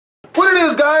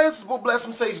is, guys? It's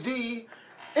BlastphamousHD.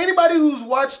 Anybody who's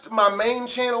watched my main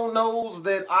channel knows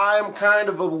that I'm kind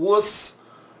of a wuss.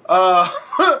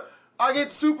 I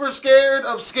get super scared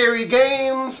of scary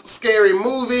games, scary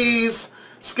movies,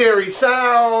 scary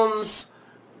sounds,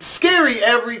 scary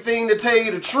everything, to tell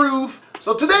you the truth.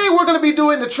 So today we're going to be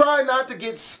doing the Try Not to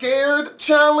Get Scared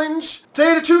challenge. To tell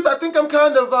you the truth, I think I'm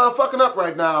kind of fucking up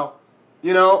right now.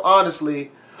 You know,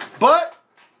 honestly. But,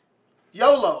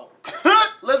 YOLO.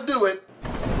 Let's do it.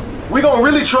 We're going to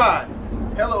really try.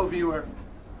 Hello, viewer.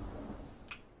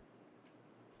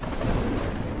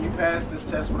 Can you pass this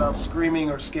test without screaming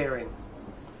or scaring?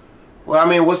 Well, I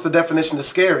mean, what's the definition of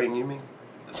scaring? You mean,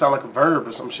 it sounds like a verb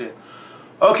or some shit.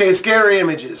 Okay, scary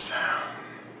images.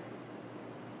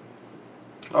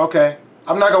 Okay,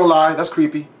 I'm not gonna lie, that's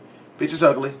creepy. Bitch is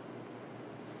ugly.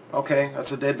 Okay,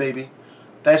 that's a dead baby.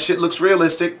 That shit looks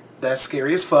realistic. That's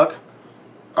scary as fuck.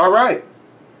 Alright.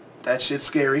 That shit's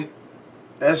scary.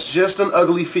 That's just an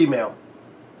ugly female.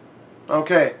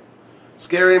 Okay.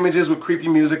 Scary images with creepy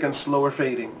music and slower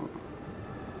fading.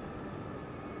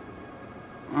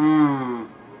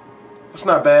 That's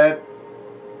not bad.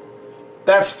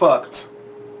 That's fucked.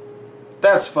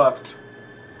 That's fucked.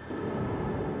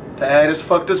 That is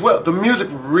fucked as well. The music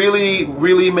really,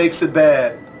 really makes it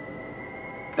bad.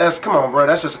 That's, come on, bro.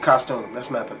 That's just a costume.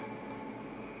 That's nothing.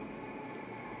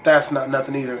 That's not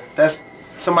nothing either. That's,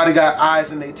 somebody got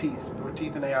eyes in their teeth. Or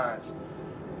teeth in their eyes.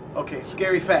 Okay,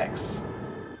 scary facts.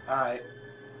 Alright.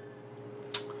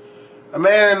 A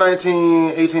man in the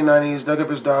 1890s dug up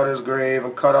his daughter's grave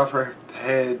and cut off her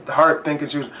heart thinking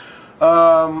she was...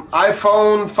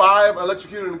 iPhone 5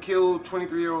 electrocuted and killed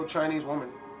 23-year-old Chinese woman.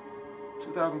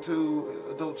 2002,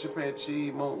 adult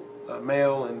chimpanzee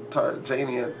male in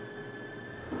Tanzania,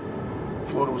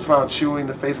 Florida, was found chewing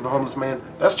the face of a homeless man.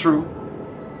 That's true.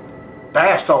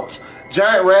 Bath salts.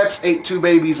 Giant rats ate 2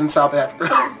 babies in South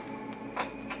Africa.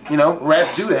 You know,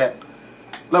 rats do that.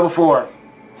 Level 4.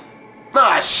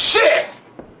 Ah, shit!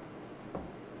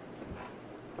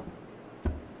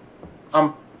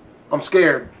 I'm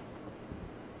scared.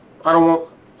 I don't want...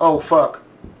 Oh, fuck.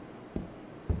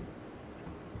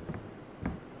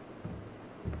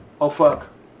 Oh, fuck.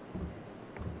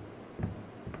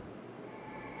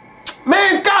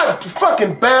 Man, God,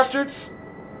 fucking bastards!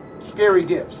 Scary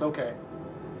gifts, okay.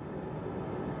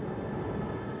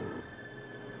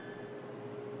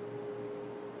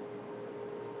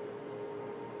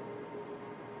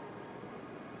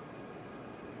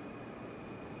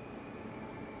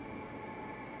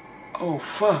 Oh,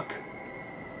 fuck.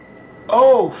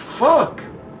 Oh, fuck.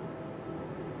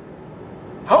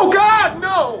 Oh, God,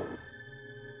 no!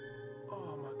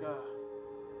 Oh, my God.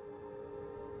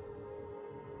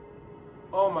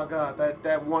 Oh, my God.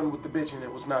 That one with the bitch in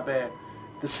it was not bad.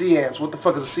 The sea ants. What the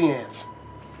fuck is a sea ants?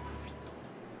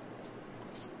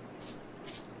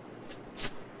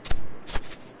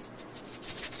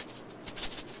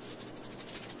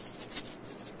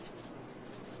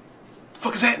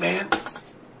 Fuck is that, man?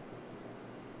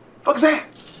 Fuck is that?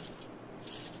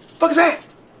 Fuck is that?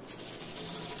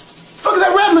 Fuck is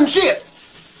that rattling shit?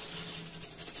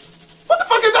 What the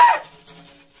fuck is that?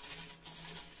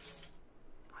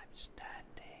 I'm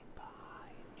standing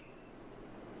behind you.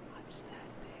 I'm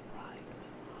standing right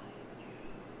behind you.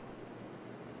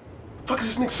 Fuck is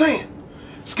this nigga saying?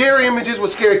 Scary images with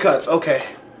scary cuts. Okay.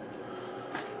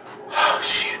 Oh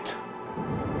shit.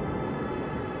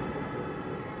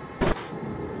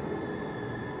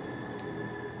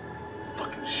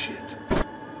 Fucking shit.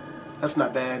 That's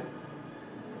not bad.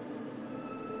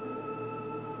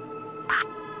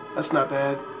 That's not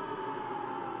bad.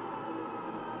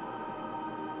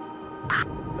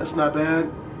 That's not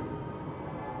bad.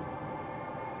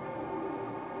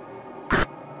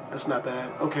 That's not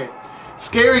bad. Okay.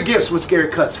 Scary gifts with scary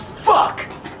cuts. Fuck!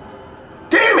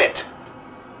 Damn it!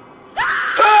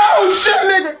 Oh shit,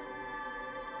 nigga!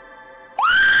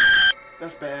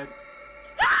 That's bad.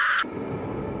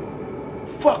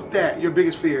 Fuck that. Your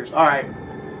biggest fears. Alright.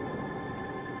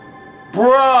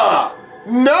 Bruh!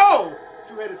 No!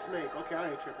 Two-headed snake. Okay, I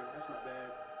ain't tripping. That's not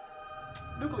bad.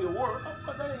 Nuclear war. Oh,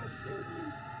 fuck, that ain't scared me.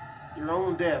 Your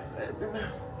own death.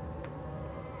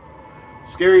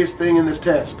 Scariest thing in this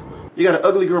test. You got an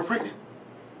ugly girl pregnant.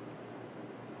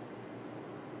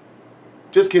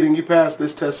 Just kidding. You passed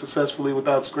this test successfully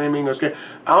without screaming or scaring.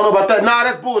 I don't know about that. Nah,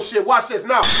 that's bullshit. Watch this.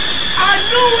 No. I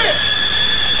knew it!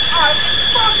 I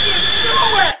fucking knew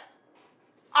it!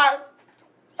 I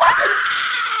fucking...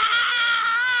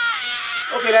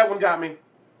 Okay, that one got me.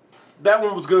 That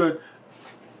one was good.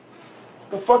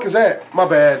 The fuck is that? My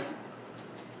bad.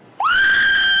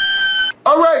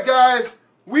 Alright, guys.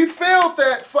 We failed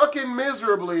that fucking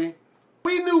miserably. We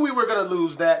we knew we were gonna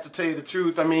lose that, to tell you the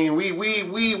truth. I mean,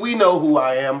 we know who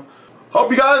I am. Hope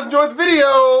you guys enjoyed the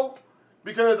video,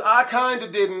 because I kinda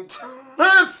didn't.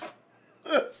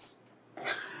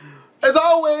 As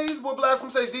always, boy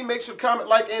BlastphamousHD, make sure to comment,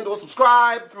 like, and/or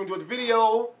subscribe if you enjoyed the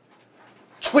video.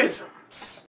 Twism.